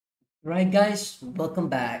Right, guys, welcome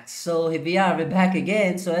back. So here we're back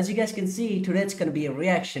again. So as you guys can see, today it's gonna be a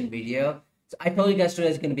reaction video. So I told you guys today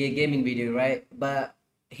it's gonna be a gaming video, right? But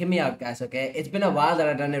hear me out, guys. Okay, it's been a while that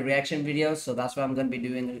I've done a reaction video, so that's why I'm gonna be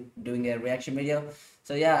doing a reaction video.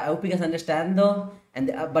 So yeah, I hope you guys understand though.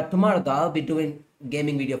 And but tomorrow though, I'll be doing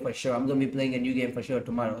gaming video for sure. I'm gonna be playing a new game for sure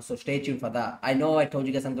tomorrow. So stay tuned for that. I know I told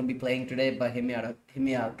you guys I'm gonna be playing today, but hear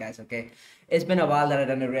me out, guys. Okay, it's been a while that I've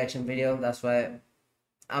done a reaction video. That's why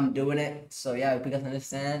I'm doing it. So yeah, I hope you guys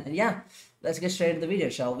understand. And yeah, let's get straight into the video,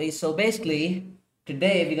 shall we? So basically,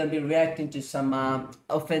 today we're gonna be reacting to some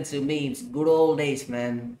offensive memes. Good old days,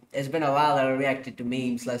 man. It's been a while that I reacted to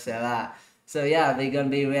memes. Let's say that. So yeah, we're gonna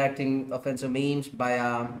be reacting offensive memes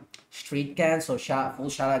by Street Can. So full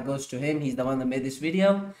shout out goes to him. He's the one that made this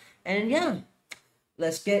video. And yeah,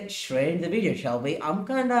 let's get straight into the video, shall we?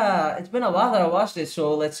 It's been a while that I watched this,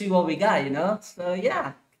 so let's see what we got, you know? So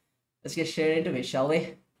yeah, let's get straight into it, shall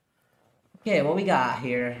we? Okay, what we got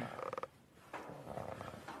here?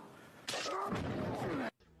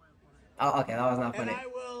 Oh, okay, that was not And funny. I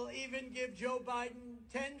will even give Joe Biden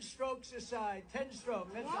 10 strokes aside. 10 strokes.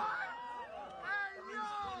 That's all. That means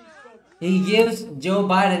 20 strokes. He gives Joe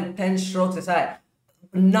Biden 10 strokes aside.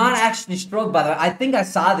 Not actually stroke, by the way. I think I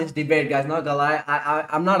saw this debate, guys. Not gonna lie.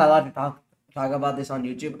 I'm not allowed to talk about this on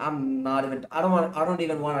YouTube. I'm not even. I don't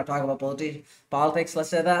even want to talk about politics. Let's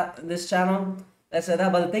say that in this channel. Let's say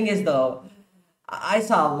that. But the thing is, though, I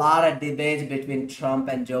saw a lot of debates between Trump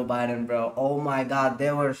and Joe Biden, bro. Oh my God,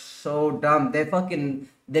 they were so dumb. They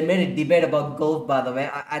made a debate about golf, by the way.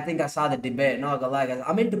 I think I saw the debate. Not gonna lie, guys.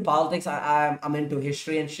 I'm into politics. I'm into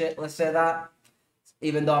history and shit. Let's say that.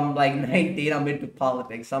 Even though I'm like 19, I'm into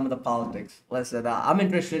politics. Some of the politics. Let's say that. I'm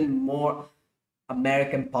interested in more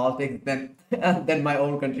American politics than than my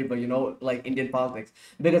own country, but like Indian politics.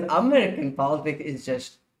 Because American politics is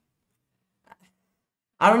just,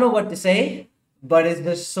 I don't know what to say, but it's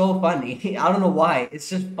just so funny. I don't know why. It's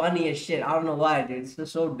just funny as shit. I don't know why, dude. It's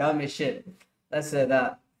just so dumb as shit. Let's say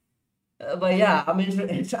that. But yeah, I'm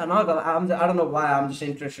interested. I don't know why. I'm just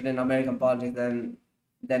interested in American politics than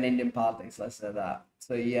Indian politics. Let's say that.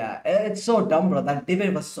 So yeah, it's so dumb, bro. That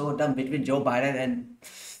debate was so dumb between Joe Biden and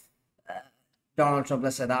Donald Trump.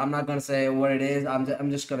 Let's say that. I'm not gonna say what it is. I'm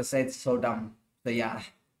just gonna say it's so dumb. So yeah.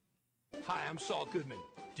 Hi, I'm Saul Goodman.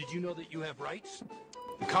 Did you know that you have rights?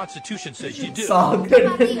 The Constitution says you do. Saul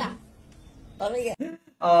Goodman.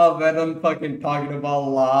 Oh man, I'm fucking talking about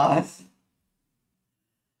loss.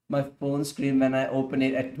 My phone screen when I open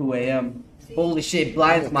it at 2 a.m. Holy shit,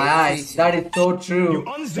 blinds my eyes. That is so true. You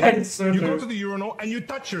That unzip, is so you true. go to the urinal, and you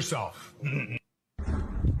touch yourself.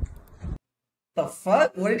 The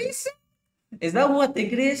fuck? What did he say? Is that who I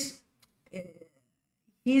think it is?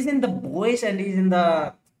 He's in The Boys and he's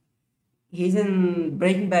in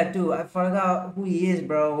Breaking Bad too. I forgot who he is,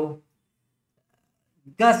 bro.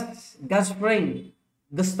 Gus Fring,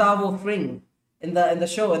 Gustavo Fring in the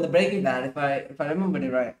show in the Breaking Bad. If I remember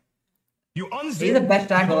it right. You unzip. He's the best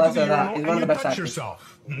you actor. go to Let's the say that. urinal, He's and one of you the best touch actors.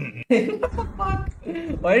 yourself. What the fuck?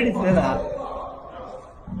 Why did he say that?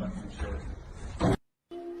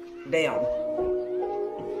 Damn.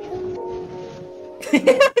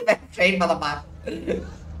 Straight motherfucker.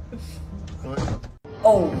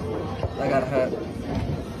 Oh, I got hurt.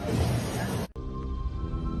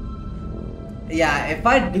 Yeah, if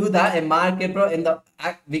I do that in my arcade, bro,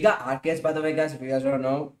 we got arcades, by the way, guys. If you guys don't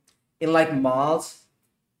know, in like malls.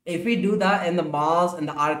 If we do that in the malls and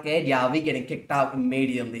the arcade, yeah, we getting kicked out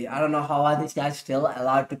immediately. I don't know how are these guys still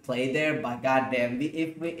allowed to play there, but goddamn,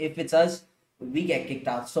 if it's us, we get kicked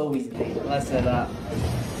out so easily. Let's say that.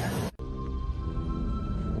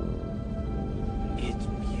 It's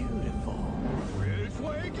beautiful. Which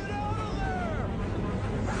way? Get out of there!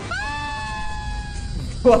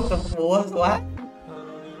 What the what?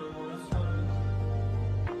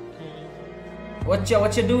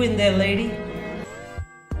 What you doing there, lady?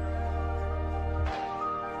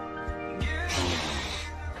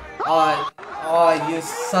 Oh, you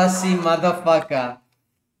sussy motherfucker.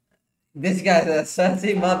 This guy's a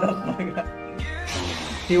sussy motherfucker.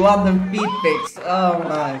 He want them feet pics. Oh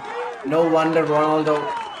my. No wonder Ronaldo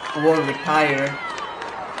won't retire.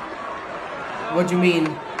 What do you mean?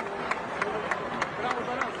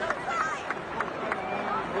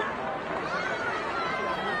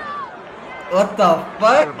 What the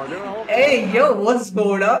fuck? Hey, yo, what's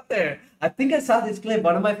going on there? I think I saw this clip.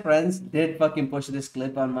 One of my friends did fucking post this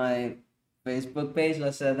clip on my Facebook page.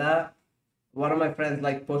 Let's say that. One of my friends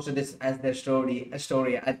like posted this as their story.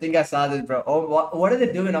 I think I saw this, bro. Oh, what are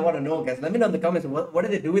they doing? I want to know, guys. Let me know in the comments. What are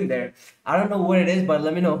they doing there? I don't know what it is, but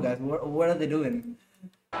let me know, guys. What are they doing?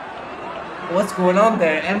 What's going on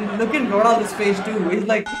there? And look at Ronaldo's face too. He's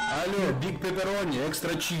like, Алло, big pepperoni,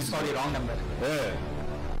 extra cheese. Sorry, wrong number.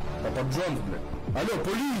 Papa John's, блядь. Алло,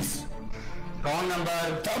 police. Wrong number.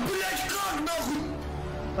 Да, блядь, как нахуй?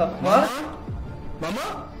 what?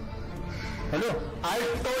 Mama? Hello? I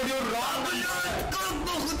told you wrong, блядь, как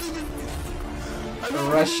нахуй ты? Hello,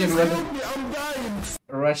 Russian please was help me, I'm dying.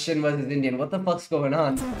 Russian versus Indian. What the fuck's going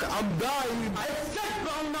on? I'm dying. I said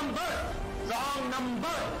wrong number. Wrong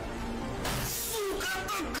number.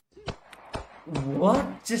 What?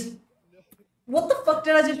 What the fuck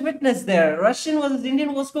did I just witness there? Russian versus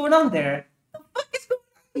Indian? What's going on there? What the fuck is going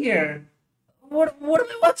on here? What am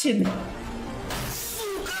I watching?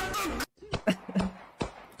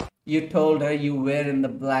 You told her you were in the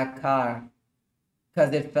black car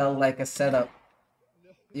because it felt like a setup.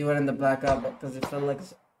 You were in the black car because it felt like a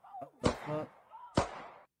what the fuck?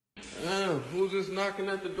 Who's just knocking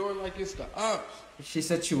at the door like it's the ops? She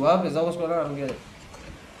set you up? Is that what's going on? I don't get it.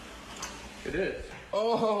 It is.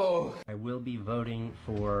 Oh, I will be voting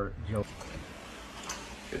for Joe.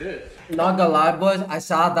 it is. Not gonna lie, boys. I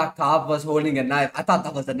saw that cop was holding a knife. I thought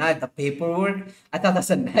that was a knife. The paperwork. I thought that's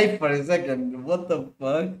a knife for a second. What the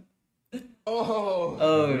fuck? Oh.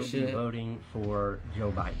 Oh I will be shit. voting for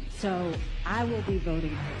Joe Biden. So I will be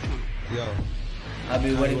voting for Trump. I'll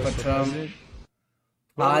be waiting for Trump.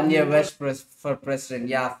 Kanye West for president.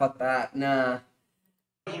 Yeah, fuck that. Nah.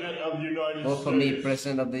 President of the United Vote for me,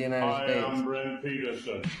 president of the United I am States. Brent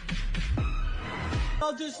Peterson.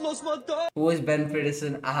 Who is Ben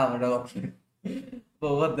Peterson? I don't know.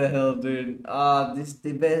 But what the hell, dude? This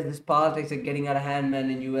debate, this politics are getting out of hand, man,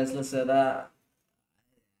 in US. Listen to that.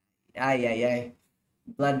 Ay.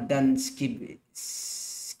 Blood done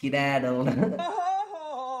skedaddle.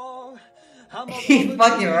 He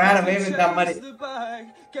fucking ran away with that money.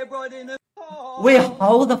 Wait,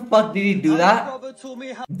 how the fuck did he do that?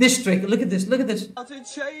 This trick, look at this, look at this.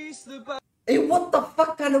 Hey, what the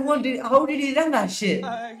fuck kind of one how did he run that shit?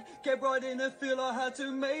 Get right in and feel I had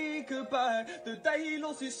to make it back. The day he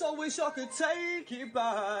lost his soul, wish I could take it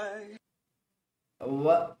back.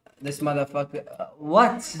 What? This motherfucker.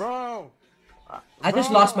 What? Bro. I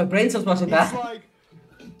just lost my brain cells watching It's that. like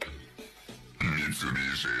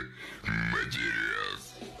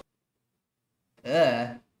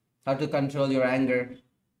How to control your anger.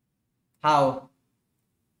 How?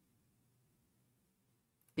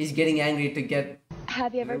 He's getting angry to get.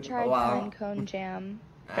 Have you ever tried Wow. pine cone jam?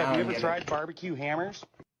 Have you ever tried barbecue hammers?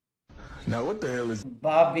 Now what the hell is...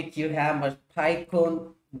 barbecue hammers, pine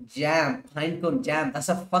cone jam? Pine cone jam. That's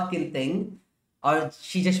a fucking thing. Or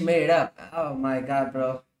she just made it up. Oh my god,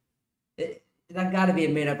 bro. That gotta be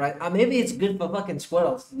made up, right? Maybe it's good for fucking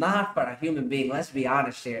squirrels, not for a human being. Let's be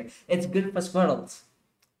honest here. It's good for squirrels.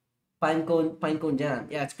 Pine cone jam.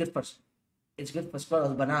 Yeah, it's good for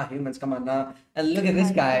squirrels, but not humans. Come on now. And look at this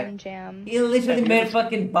Pine guy. cone jam. He literally made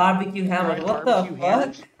fucking barbecue hammers. What the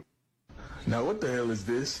fuck? Now what the hell is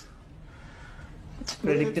this?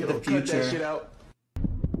 Predicted the Cut that shit future. out.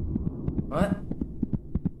 What?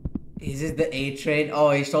 Is it the A train? Oh,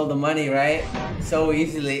 he stole the money, right? So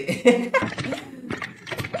easily.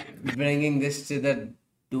 Bringing this to the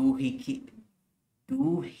Doohickey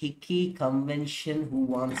convention. Who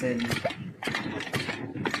wants it?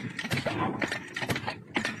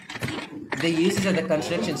 They use it at the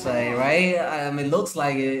construction site, right? It looks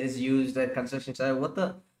like it is used at construction site. What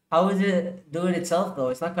the? How is it doing itself though?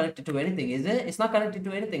 It's not connected to anything, is it? It's not connected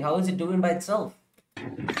to anything. How is it doing by itself?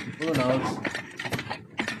 Who knows?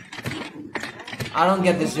 I don't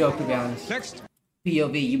get this joke, to be honest. Next.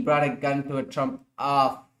 POV, you brought a gun to a Trump.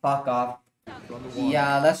 Ah, fuck off.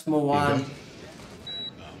 Yeah, let's move on.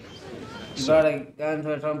 You brought a gun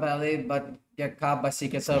to a Trump rally, but get caught by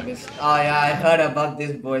Secret Service. Oh yeah, I heard about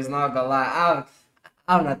this, boys. Not gonna lie.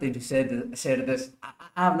 I have nothing to say to this. I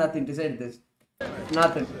have nothing to say to this.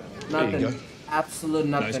 Nothing. go. Absolute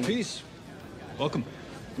nothing. Nice piece. Welcome.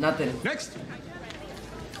 Nothing. Next.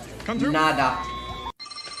 Come through. Nada.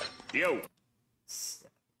 yo.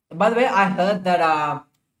 By the way, I heard that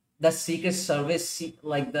the Secret Service,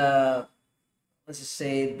 like the, let's just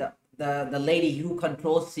say the lady who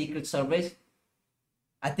controls Secret Service,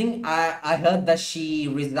 I think I heard that she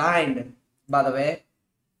resigned. By the way,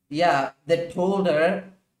 yeah, they told her.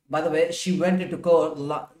 By the way, she went into court.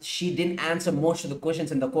 She didn't answer most of the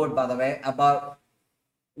questions in the court. By the way, about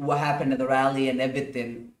what happened at the rally and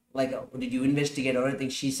everything. Like, did you investigate or anything?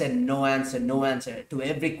 She said no answer to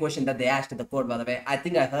every question that they asked at the court, by the way. I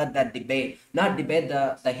think I heard that debate. Not debate,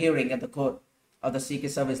 the hearing at the court of the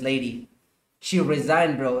Secret Service lady. She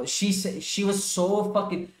resigned, bro. She was so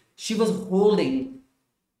fucking... She was holding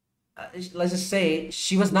let's just say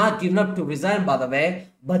she was not given up to resign, by the way,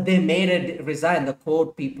 but they made her resign. The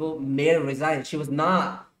court people made her resign. She was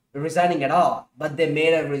not resigning at all, but they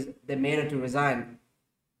made her to resign.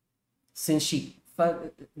 Since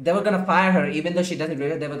they were gonna fire her, even though she doesn't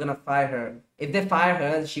realize they were gonna fire her. If they fire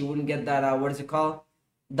her, she wouldn't get that what is it called?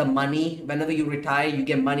 The money. Whenever you retire, you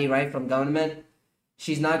get money, right, from government.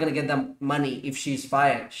 She's not gonna get the money if she's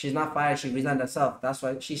fired. She's not fired. She resigned herself. That's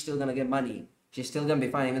why she's still gonna get money. She's still gonna be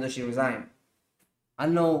fine even though she resigned. I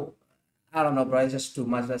don't know, bro. It's just too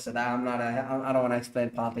much. Listen, I don't want to explain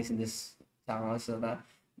politics in this channel. So that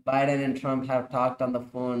Biden and Trump have talked on the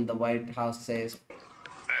phone. The White House says,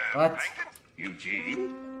 "What?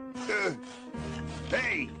 Eugene?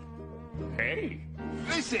 Hey,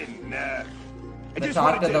 listen. They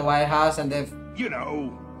talked to the White House and they've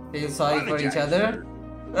feel sorry for each other."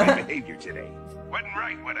 My behavior today wasn't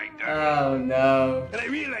right what I done. Oh no! And I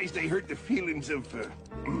realized I hurt the feelings of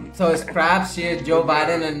So it's perhaps here Joe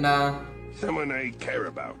Biden and someone I care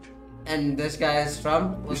about. and this guy is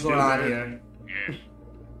Trump. What's going on here? Yes,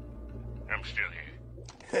 I'm still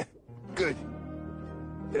here. Good.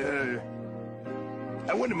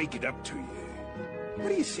 I want to make it up to you. What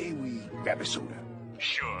do you say we grab a soda?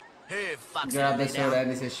 Sure. Hey, Fox. Grab the soda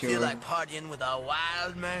and this is sure. Feel like partying with a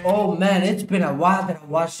wild man? Oh man, it's been a while that I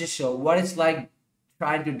watched this show. What it's like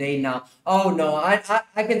trying to date now. Oh no, I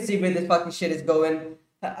can see where this fucking shit is going.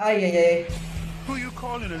 Ay. Who you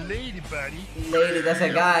calling a lady, buddy? Lady, that's a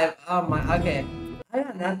guy. Oh my, okay. I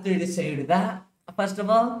got nothing to say to that. First of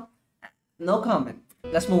all, no comment.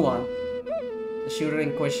 Let's move on. The shooter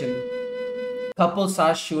in question. Couple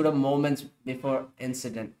saw shooter moments before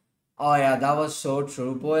incident. Oh yeah, that was so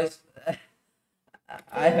true, boys.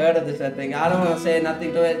 I heard of this thing. I don't want to say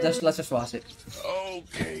nothing to it. Let's just watch it.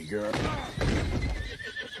 Okay, girl.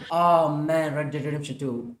 Oh man, Red Dead Redemption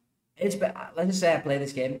 2. It's been, let's just say I play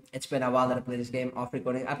this game. It's been a while that I played this game off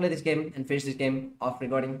recording. I played this game and finished this game off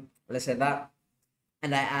recording. Let's say that.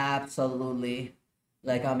 And I absolutely,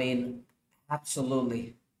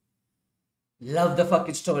 absolutely love the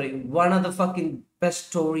fucking story. One of the fucking best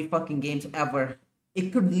story fucking games ever.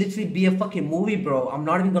 It could literally be a fucking movie, bro. I'm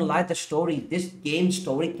not even gonna lie, the story. This game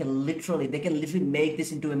story they can literally make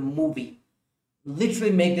this into a movie.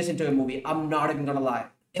 Literally make this into a movie. I'm not even gonna lie.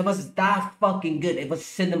 It was that fucking good. It was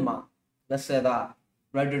cinema. Let's say that.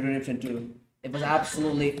 Red Dead Redemption 2. It was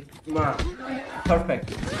absolutely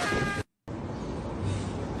perfect.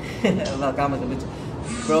 Look, I'm a bitch.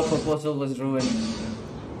 Bro, proposal was ruined.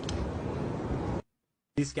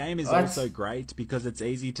 This game is also great because it's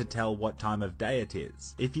easy to tell what time of day it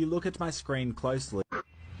is. If you look at my screen closely...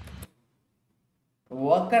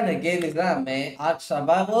 What kind of game is that, man? Ark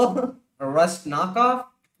Survival? A Rust knockoff?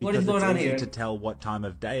 What is going on here? It's easy to tell what time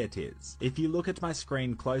of day it is. If you look at my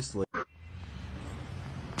screen closely...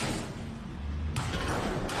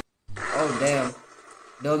 Oh, damn.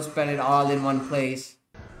 Don't spend it all in one place.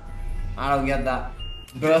 I don't get that.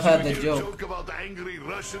 Bro had the joke. About the angry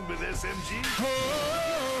Russian with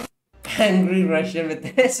SMG? Angry Russian with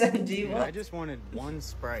SMG? What? I just wanted one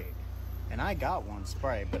Sprite. And I got one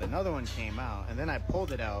Sprite, but another one came out. And then I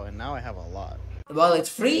pulled it out, and now I have a lot. Well, it's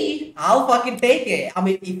free. I'll fucking take it. I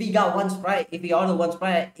mean, if he got one Sprite, if he ordered one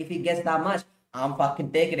Sprite, if he gets that much, I'm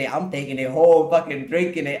fucking taking it. I'm taking it home, fucking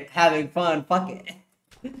drinking it, having fun. Fuck it.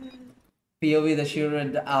 POV the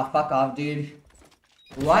shooter, fuck off, dude.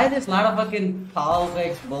 Why there's a lot of fucking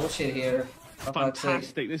politics bullshit here?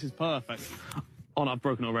 Fantastic, this is perfect. Oh no, I've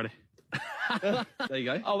broken already. There you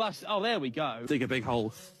go. Oh, there we go. Dig a big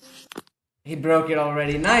hole. He broke it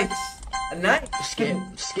already. Nice. Nice.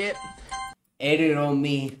 Skip. 80-year-old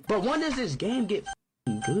me. But when does this game get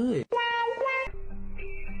good?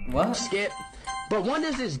 What? Skip. But when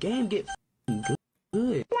does this game get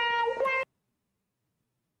good?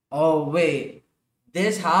 Oh, wait.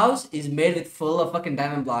 This house is made with full of fucking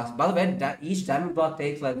diamond blocks. By the way, each diamond block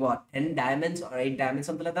takes like what? 10 diamonds or 8 diamonds,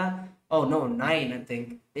 something like that? Oh no, 9 I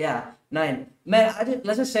think. Yeah, 9. Man,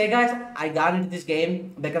 let's just say guys, I got into this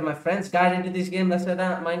game because my friends got into this game, let's say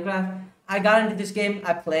that, Minecraft. I got into this game,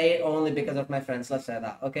 I play it only because of my friends, let's say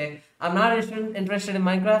that, okay? I'm not interested in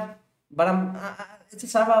Minecraft, but it's a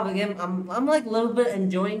survival game. I'm like a little bit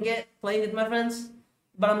enjoying it, playing with my friends.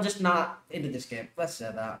 But I'm just not into this game. Let's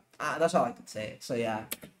say that. That's all I could say. So yeah.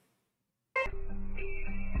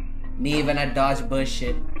 Me when I dodge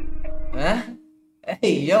bullshit. Huh?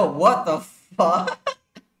 Hey yo, what the fuck?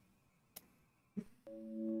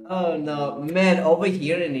 Oh no, man, over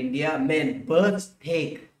here in India, man, birds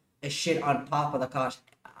take a shit on top of the cars.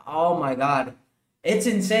 Oh my god. It's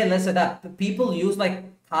insane. Let's say that. People use like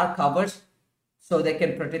car covers so they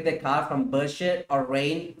can protect their car from bird shit or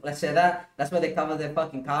rain. Let's say that. That's why they cover their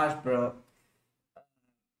fucking cars, bro.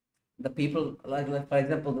 The people, like for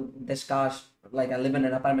example, this cars, like I live in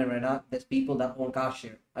an apartment right now. There's people that own cars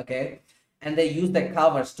here, okay, and they use their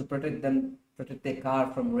covers to protect their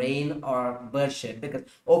car from rain or bird shit. Because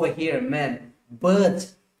over here, man,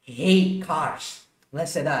 birds hate cars.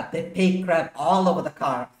 Let's say that they pay crap all over the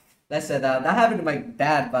car. Let's say that. That happened to my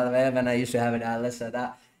dad, by the way, when I used to have it. Let's say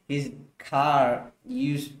that his car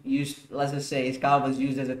used. Let's just say his car was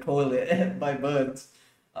used as a toilet by birds.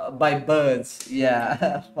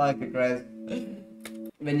 Yeah. Fucking Christ.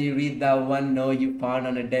 When you read that one note you found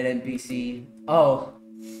on a dead NPC. Oh.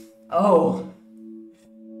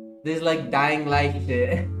 This is like dying light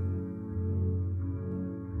shit.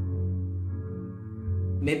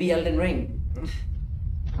 Maybe Elden Ring.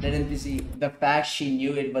 Dead NPC. The fact she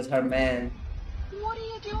knew it was her man. What are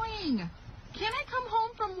you doing? Can I come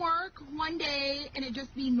home from work one day and it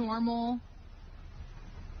just be normal?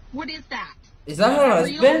 What is that? Is that her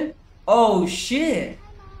husband? Oh shit.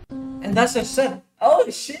 And that's her son. Oh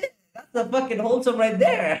shit. That's a fucking wholesome right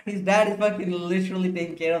there. His dad is fucking literally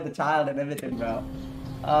taking care of the child and everything, bro.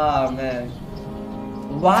 Oh man.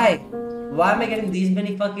 Why? Why am I getting these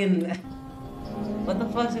many fucking... What the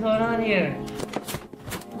fuck's going on here?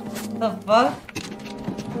 What the fuck?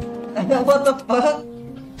 What the fuck?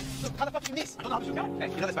 How the fuck you miss? Hey, you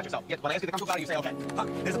know this about yourself. Yet when I ask you to come to a party, you say, okay. Fuck,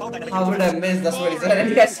 there's a phone that How would I miss? That's what he said.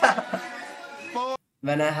 Yes.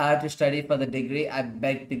 When I had to study for the degree, I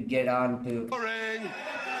begged to get on to.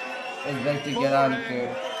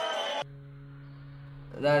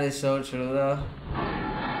 That is so true, though.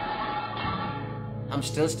 I'm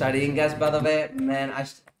still studying, guys. By the way, man,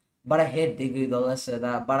 but I hate degree though. Let's say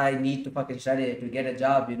that. But I need to fucking study it to get a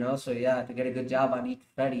job, you know. So yeah, to get a good job, I need to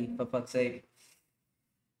study. For fuck's sake.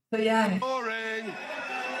 So yeah. Boring.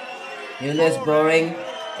 Even though it's boring,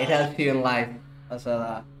 it helps you in life. That's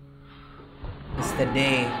all. It's the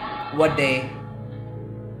day. What day?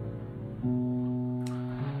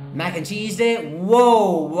 Mac and cheese day?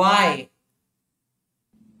 Whoa, why?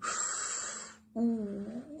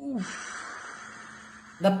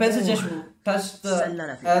 The pencil just touched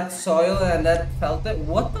the earth soil and that felt it.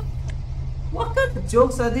 What kind of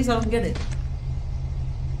jokes are these? I don't get it.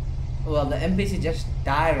 Well, the NPC just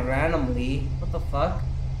died randomly. What the fuck?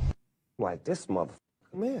 Like this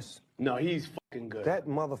motherfucker miss. No, he's fucking good. That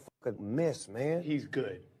motherfucker miss, man. He's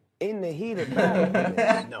good. In the heat of battle,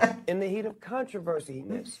 miss. No. In the heat of controversy, he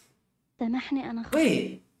miss.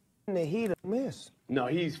 Wait. In the heat of miss. No,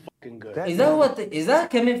 he's fucking good. Is that what? Is that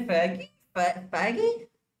Kevin Feige? Feige?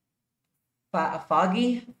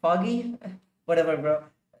 Foggy? Whatever, bro.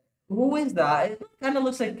 Who is that? It kind of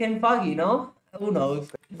looks like Ken Foggy, no? Who knows?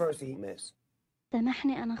 Controversy, miss.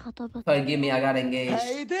 Forgive me, I got engaged.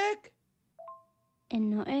 Hey, Dick.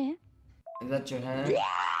 Is that your hand?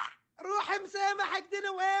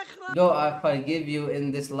 Go, I forgive you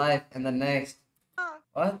in this life and the next.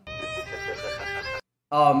 What?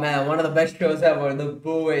 Oh man, one of the best shows ever, The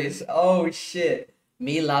Boys. Oh shit.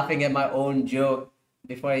 Me laughing at my own joke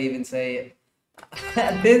before I even say it.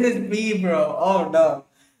 This is me, bro. Oh no.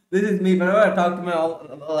 This is me. Whenever I talk to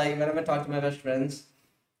my best friends,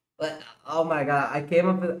 like, oh my god, I came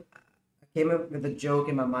up with a joke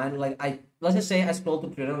in my mind. Like, let's just say I scroll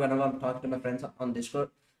through Twitter whenever I'm talking to my friends on Discord.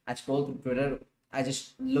 I scroll through Twitter. I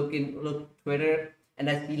just look Twitter and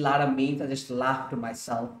I see a lot of memes. I just laugh to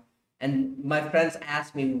myself. And my friends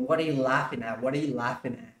ask me, "What are you laughing at? What are you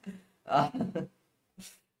laughing at?"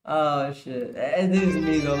 Oh shit! And this is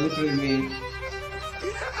me though. Literally me.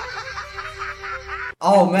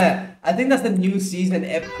 Oh man, I think that's the new season.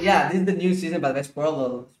 Yeah, this is the new season, by the way.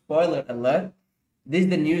 Spoiler alert. This is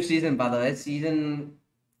the new season, by the way. Season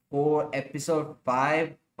 4, episode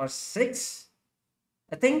 5 or 6.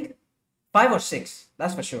 I think 5 or 6.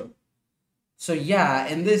 That's for sure. So yeah,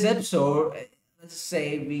 in this episode, let's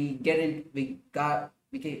say we got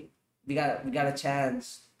a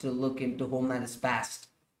chance to look into Homelander's past.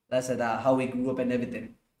 That's how we grew up and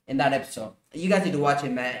everything in that episode. You guys need to watch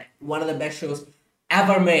it, man. One of the best shows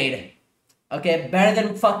ever made. Okay, better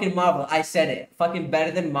than fucking Marvel. I said it. Fucking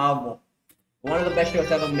better than Marvel. One of the best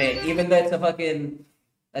shows ever made. Even though it's a fucking,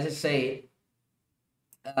 let's just say,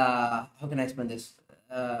 how can I explain this?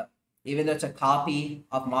 Even though it's a copy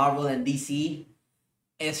of Marvel and DC,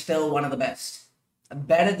 it's still one of the best.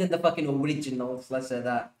 Better than the fucking originals, let's say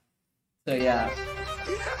that. So yeah.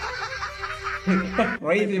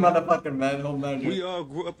 Crazy motherfucker, man. Oh, man. We all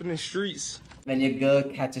grew up in the streets. When your girl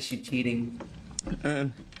catches you cheating.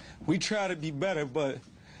 And we try to be better, but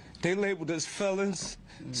they labeled us felons,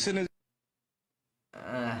 sinners.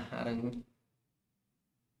 I don't know.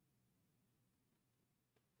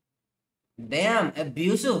 Damn,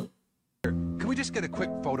 abusive. Can we just get a quick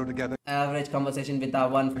photo together? Average conversation with our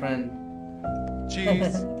one friend.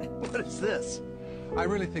 Jeez. What is this? I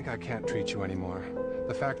really think I can't treat you anymore.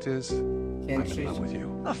 The fact is, I'm in love with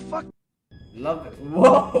you. The fuck? Love it.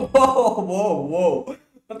 Whoa, whoa, whoa, whoa.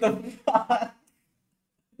 What the fuck?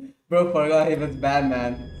 Bro forgot he was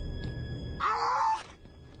Batman.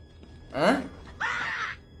 Huh?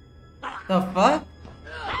 The fuck?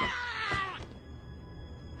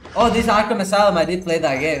 Oh, this Arkham Asylum, I did play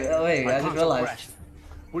that game. Oh wait, I just realized.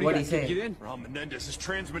 What did he say? Ron Menendez is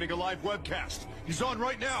transmitting a live webcast. He's on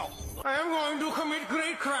right now. I am going to commit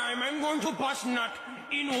great crime. I'm going to bust nut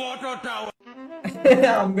in Water Tower.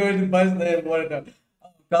 I'm going to bust nut in Water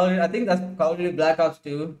Tower. I think that's Call of Duty Black Ops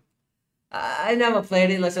 2. I never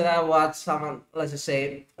played it. Let's say I watched someone, let's just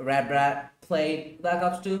say Brat play Black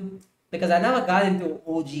Ops 2. Because I never got into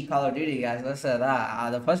OG Call of Duty, guys. Let's say that.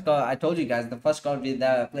 The first Call, I told you guys, the first Call of Duty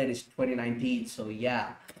that I played is 2019. So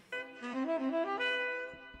yeah.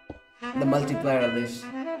 The multiplayer of this.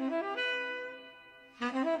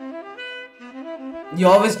 You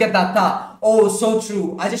always get that thought. Oh, so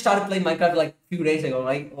true. I just started playing Minecraft like a few days ago,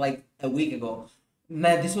 like a week ago.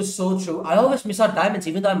 Man, this was so true. I always miss out diamonds.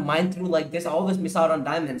 Even though I mine through like this, I always miss out on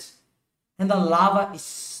diamonds. And the lava is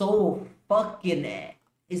so fucking...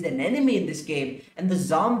 is an enemy in this game. And the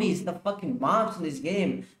zombies, the fucking mobs in this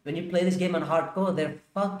game. When you play this game on hardcore, they're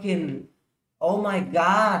fucking... Oh my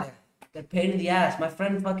god. They're pain in the ass. My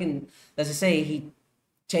friend fucking... Let's just say he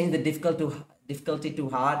changed the difficulty to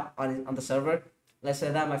hard on the server. Let's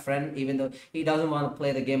say that my friend, even though he doesn't want to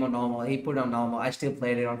play the game on normal, he put it on normal. I still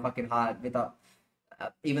played it on fucking hard without...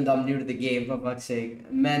 even though I'm new to the game, for fuck's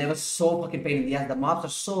sake. Man, it was so fucking pain in the ass. The mobs are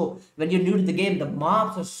so... When you're new to the game, the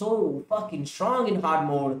mobs are so fucking strong in hard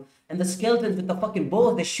mode. And the skeletons with the fucking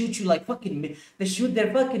bows, they shoot you like fucking... They shoot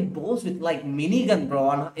their fucking bows with like minigun,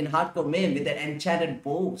 bro, in hardcore main with their enchanted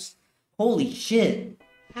bows. Holy shit.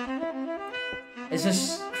 It's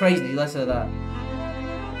just crazy, let's say that.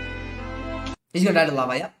 He's gonna die to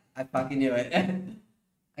lava, yep. I fucking knew it.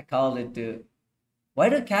 I called it too. Why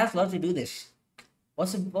do cats love to do this?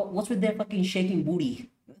 What's with their fucking shaking booty?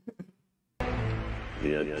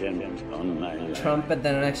 Trumpet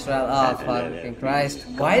the next round. Oh fucking Christ.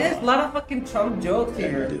 Why there's a lot of fucking Trump jokes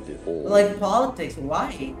here? Like politics,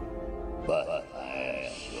 why? But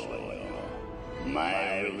I assure you,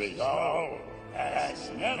 my resolve has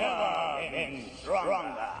never been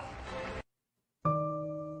stronger.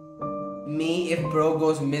 Me, if bro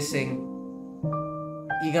goes missing,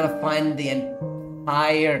 you're gonna find the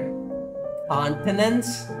entire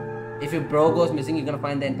continents. If your bro goes missing, you're gonna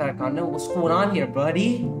find the entire continent. What's going on here,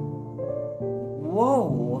 buddy?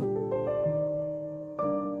 Whoa.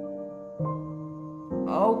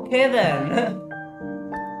 Okay then.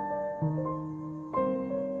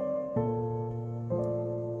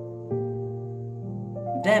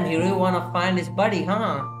 Damn, he really wanna find his buddy,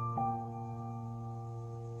 huh?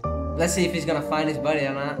 Let's see if he's gonna find his buddy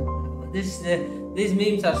or not. These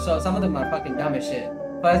memes are so... Some of them are fucking dumb as shit.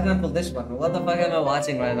 For example, this one. What the fuck am I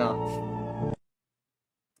watching right now?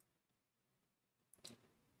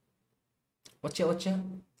 Whatcha?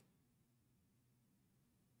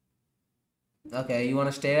 Okay, you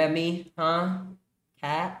wanna stare at me, huh?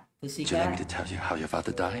 Cat? Pussy cat? Would you like me to tell you how your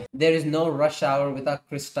father died? There is no Rush Hour without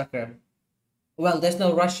Chris Tucker. Well, there's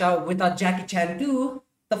no Rush Hour without Jackie Chan too.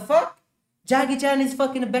 The fuck? Jackie Chan is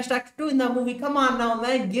fucking the best actor too in that movie. Come on now,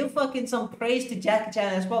 man. Give fucking some praise to Jackie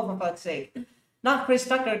Chan as well, for fuck's sake. Not Chris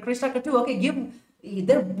Tucker. Chris Tucker too. Okay,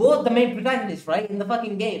 they're both the main protagonists, right? In the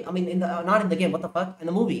fucking game. I mean, not in the game. What the fuck? In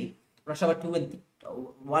the movie. Rush Hour 2 and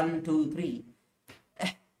 1, 2, 3.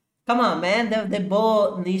 Come on, man. They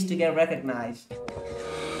both needs to get recognized.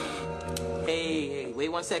 Hey, wait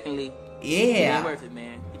 1 second, Lee. Yeah. It ain't worth it,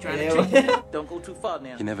 man. You trying to trick me? Don't go too far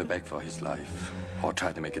now. He never begged for his life or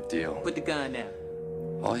tried to make a deal. Put the gun down.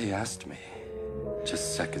 All he asked me,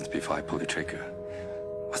 just seconds before I pulled the trigger,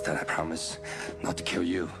 was that I promised not to kill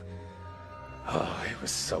you. Oh, it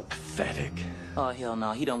was so pathetic. Oh, hell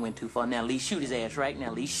no. He done went too far. Now, Lee, shoot his ass right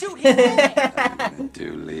now. Lee, shoot his ass.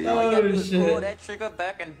 Do, Lee. All you gotta do is pull that trigger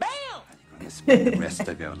back and BAM! You're gonna spend the rest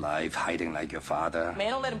of your life hiding like your father.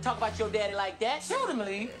 Man, don't let him talk about your daddy like that. Shoot him,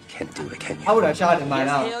 Lee. Can't do it, can you? I would have shot him by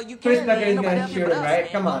now. Chris Tucker is gonna shoot him, right?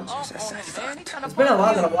 Come on. It's been a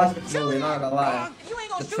while that I watched this movie, not gonna lie.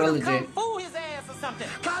 The trilogy. Fool his ass or something.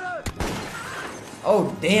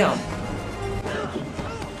 Oh, damn.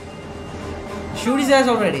 Shoot his ass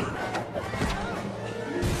already.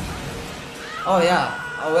 Oh, yeah.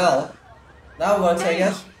 Oh, well. That works, I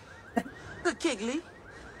guess. Good kick, Lee.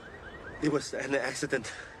 It was an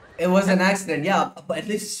accident. It was an accident, yeah. But at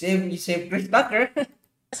least you saved Chris Tucker.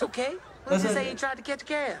 It's okay. Let's just say he tried to catch a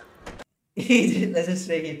cab. Let's just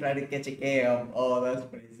say he tried to catch a cab. Oh, that's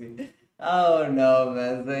crazy. Oh no,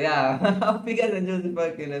 man. So yeah, I hope you guys enjoyed the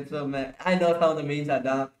fucking episode, man. I know some of the memes are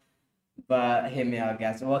dumb, but hear me out,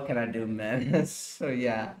 guys. What can I do, man? So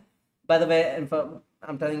yeah. By the way,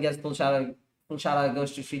 I'm telling you guys, full shout out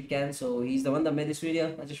goes to Street Can. So he's the one that made this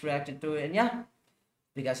video. I just reacted to it, and yeah.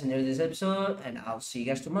 Hope you guys enjoyed this episode, and I'll see you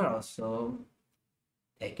guys tomorrow. So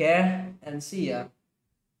take care and see ya.